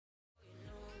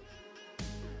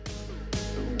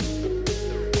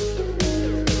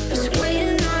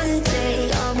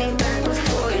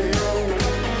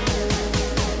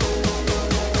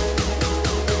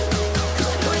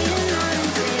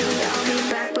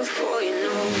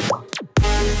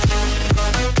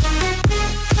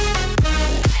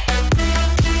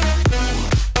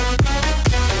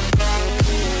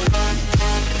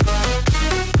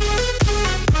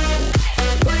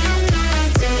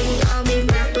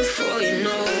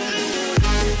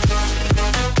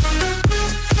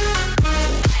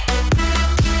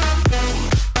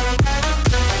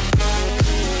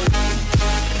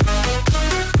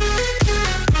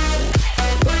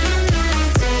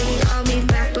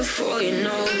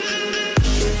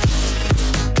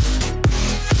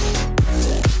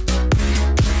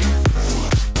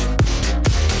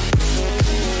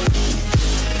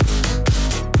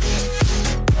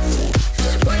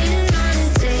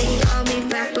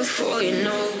before you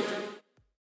know.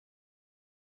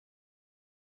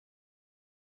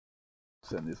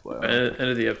 Send this way. End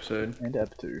of the episode. And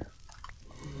Ep 2.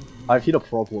 I've hit a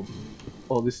problem.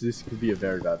 Oh, this could be a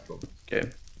very bad problem. Okay.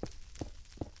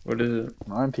 What is it?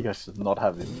 I don't think I should not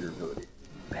have this durability.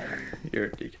 You're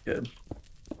a dickhead.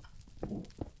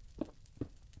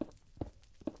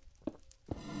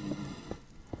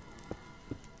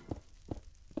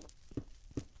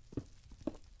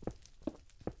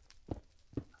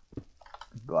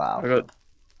 Wow.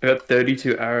 I got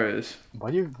 32 arrows.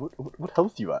 Why do you? What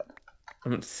health are you at?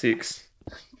 I'm at 6.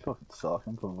 You fucking suck.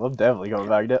 I'm definitely going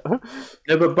back down.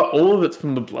 No, but all of it's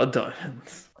from the blood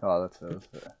diamonds. Oh, that's fair.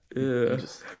 Yeah.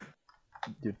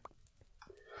 You...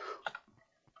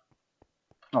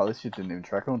 Oh, this shit didn't even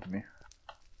track onto me.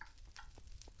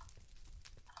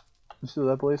 You see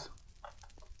that, please?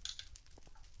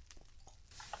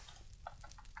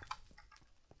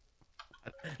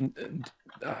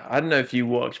 I don't know if you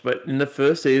watched, but in the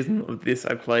first season of this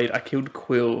I killed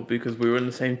Quill because we were in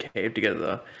the same cave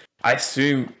together. I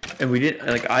assume, and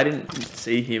I didn't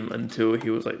see him until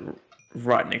he was like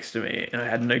right next to me, and I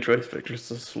had no choice but just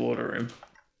to slaughter him.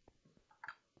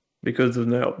 Because of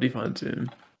no Optifine Zoom.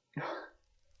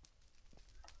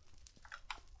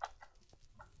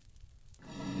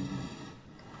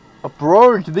 Oh,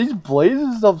 bro, can these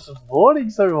blazes stop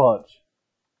spawning so much?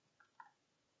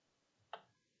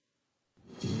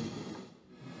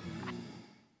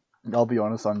 I'll be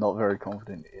honest, I'm not very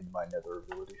confident in my nether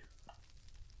ability.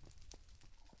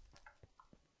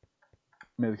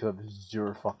 Maybe because I have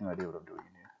zero fucking idea what I'm doing in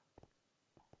here.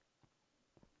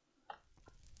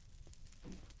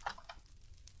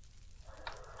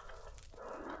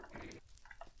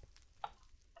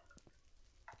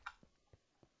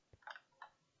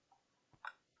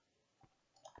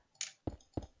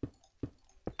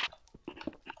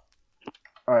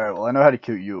 Alright, well I know how to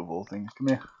kill you of all things. Come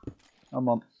here. I'm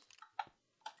on.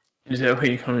 Is that what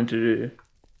you're coming to do?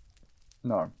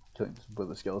 No, I'm killing this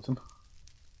wither skeleton.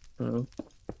 Oh.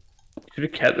 You should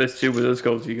have kept those 2 wither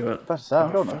skulls you got. That's sad,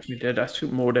 Oh, don't I? fuck me dead. I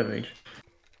took more damage.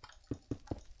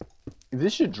 If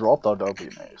this shit dropped, I'd be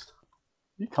amazed.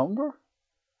 You come, bro?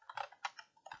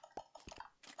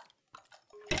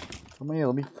 Come here,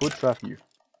 let me foot trap you.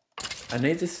 I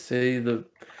need to see the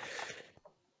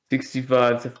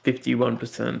 65 to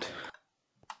 51%.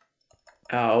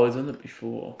 Oh, I was on it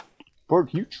before. Bro,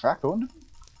 can you track on?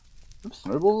 Some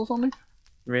snowballs or something?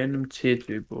 Random tier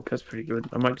 2 book, that's pretty good.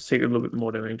 I might just take a little bit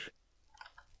more damage.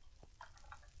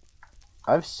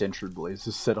 I have sentry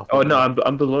blazes set up. Oh no,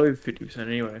 I'm below 50%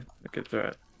 anyway. Okay, it's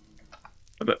alright.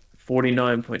 I'm at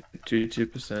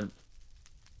 49.22%.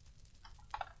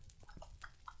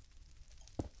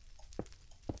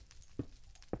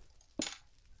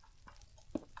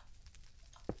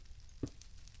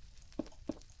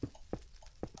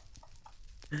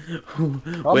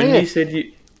 When you said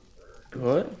you...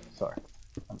 What? Sorry.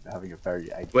 I'm having a very...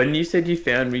 When you said you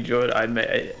found me, Jordan,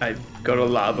 I got a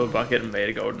lava bucket and made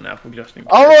a golden apple just in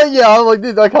case. Oh yeah, I'm like,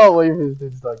 dude, I can't believe this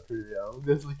dude's done creepy out.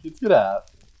 It's like, it's gonna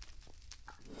happen.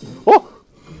 Oh!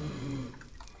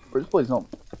 Bro, this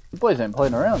blaze ain't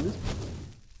playing around.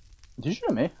 Did you shoot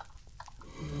at me?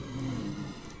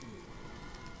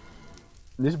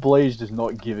 This blaze does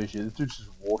not give a shit. This dude's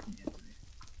just walking into me.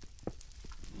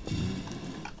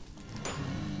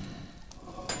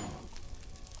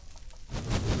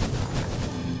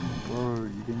 Bro, you're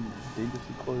getting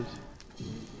dangerously close.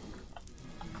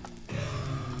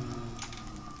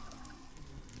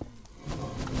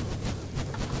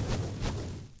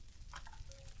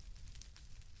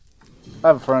 I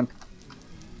have a friend.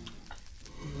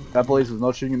 That blaze was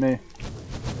not shooting at me.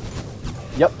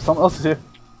 Yep, someone else is here.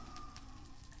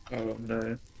 Oh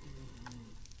no.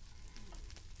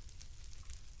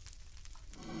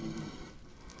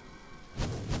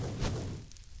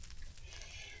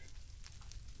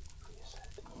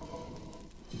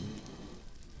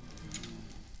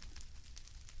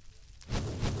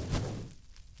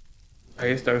 I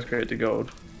guess that was great to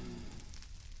gold.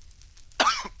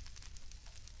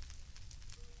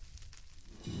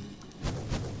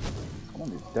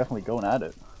 Someone is definitely going at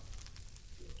it.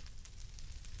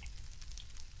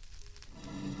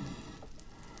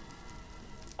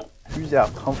 Who's our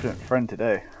confident friend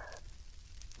today?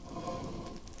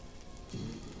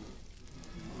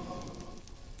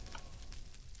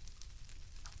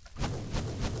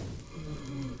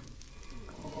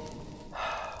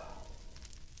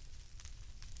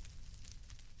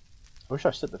 I wish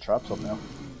I set the traps up now.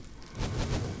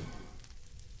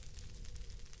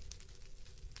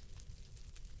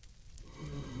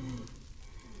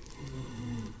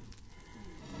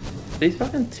 These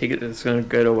fucking tickets are gonna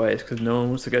go to waste because no one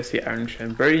wants to go see Aaron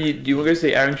Shen. Bro, do you want to go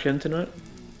see Aaron Shen tonight?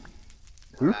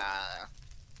 Who? No.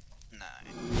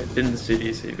 It's in the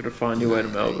city, so you gotta find your way to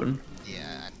Melbourne.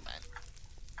 Yeah, I'm fine.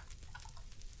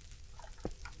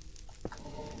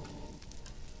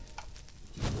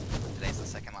 Today's the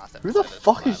second last episode. Who the of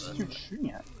fuck is Survivor. you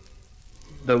shooting at?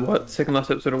 The what? Second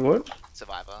last episode of what?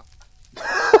 Survivor.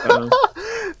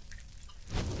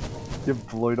 You're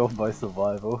blown off by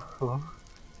survival.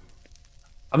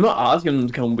 I'm not asking them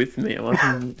to come with me. I'm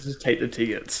asking them to just take the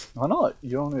tickets. Why not?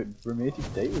 You're on a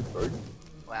romantic date with Brody.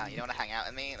 Wow, you don't want to hang out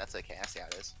with me? That's okay, I see how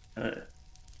it is.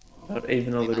 Not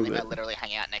even a little We might bit. literally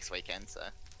hang out next weekend, so...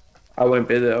 I won't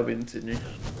be there. I'll be in Sydney.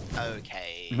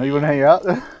 Okay. No, you wanna hang out?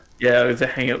 Yeah, I was a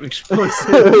hang out exclusive.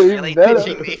 Really Better.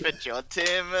 pitching me for Jod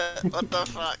Tim? What the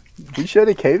fuck? We shared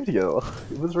a cave together.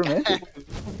 It was romantic.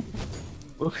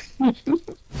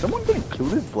 Someone gonna kill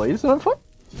this blaze that I'm fighting?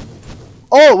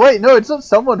 Oh wait, no, it's not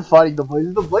someone fighting the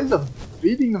blaze. The blaze are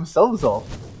beating themselves off.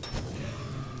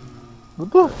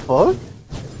 What the fuck?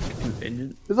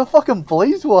 Convenient. There's a fucking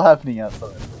blaze war happening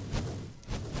outside.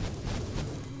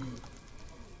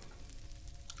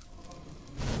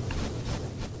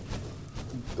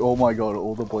 Oh my god,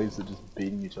 all the blazes are just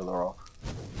beating each other off.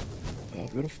 Oh,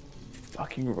 what a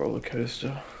fucking roller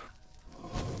coaster.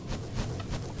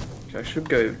 Okay, I should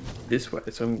go this way,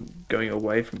 so I'm going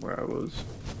away from where I was.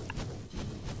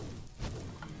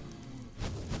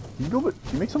 Can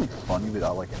you make something funny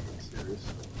without like anything serious?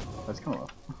 That's kind of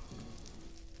rough.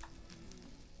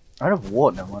 I don't have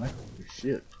what, never mind. Oh,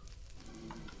 shit.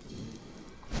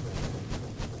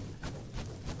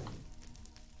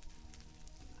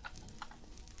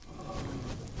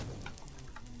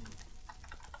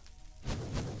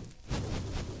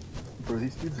 Bro,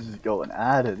 these dudes are just going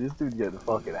at it. This dude's getting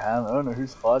fucking hammer. I don't know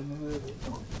who's fighting with it. He's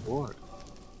going for it.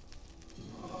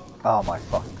 Oh my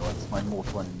fucking god, it's my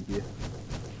mortal enemy here.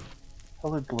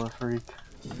 Hello, Blur Freak.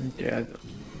 Yeah.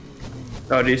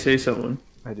 Oh, do you see someone?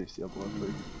 I do see a Blur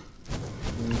Freak.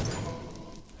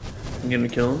 I'm gonna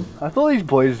kill him. I thought these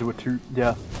blazes were too.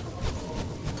 Yeah.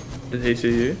 Did he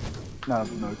see you? No,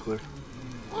 no clue.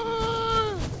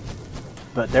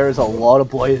 But there is a lot of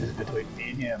blazes between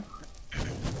me and him.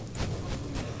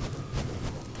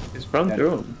 He's run Yeah.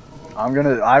 through him. I'm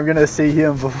gonna see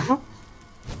him before.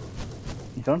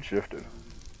 He's unshifted.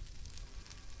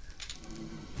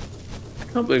 I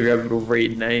can't believe you're able to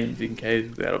read names in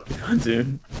caves without behind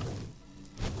him.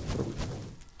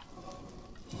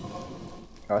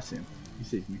 Oh, I see him. He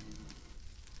sees me.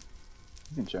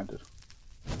 He's enchanted.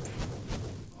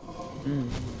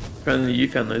 If only you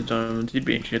found those diamonds, you'd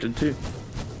be enchanted too.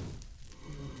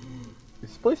 Is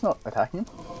this place not attacking him?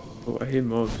 Oh, I hear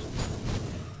mobs.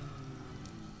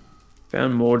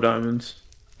 Found more diamonds.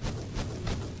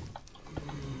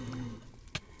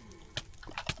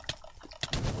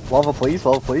 Lava please,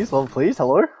 lava please, lava please,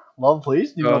 hello? Lava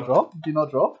please, do not drop, do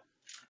not drop.